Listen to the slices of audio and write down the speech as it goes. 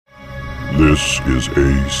This is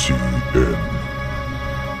ACN.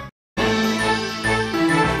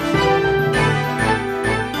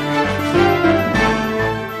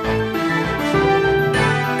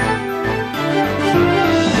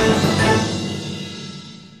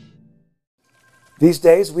 These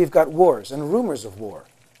days, we've got wars and rumors of war.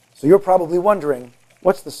 So you're probably wondering,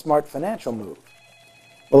 what's the smart financial move?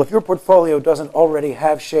 Well, if your portfolio doesn't already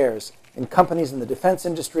have shares in companies in the defense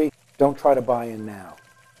industry, don't try to buy in now.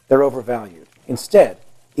 They're overvalued. Instead,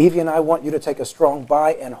 Evie and I want you to take a strong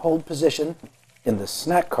buy and hold position in the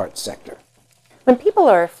snack cart sector. When people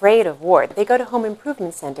are afraid of war, they go to home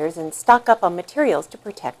improvement centers and stock up on materials to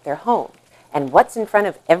protect their home. And what's in front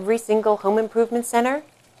of every single home improvement center?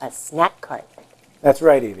 A snack cart. That's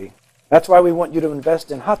right, Evie. That's why we want you to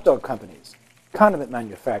invest in hot dog companies, condiment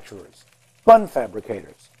manufacturers, bun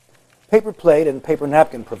fabricators, paper plate and paper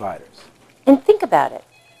napkin providers. And think about it.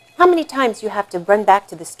 How many times you have to run back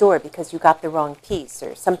to the store because you got the wrong piece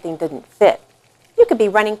or something didn't fit? You could be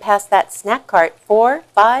running past that snack cart 4,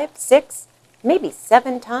 5, 6, maybe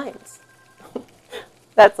 7 times.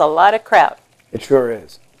 That's a lot of crap. It sure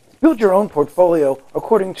is. Build your own portfolio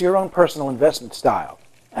according to your own personal investment style.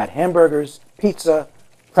 Add hamburgers, pizza,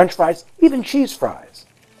 French fries, even cheese fries.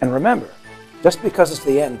 And remember, just because it's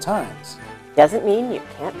the end times doesn't mean you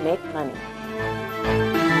can't make money.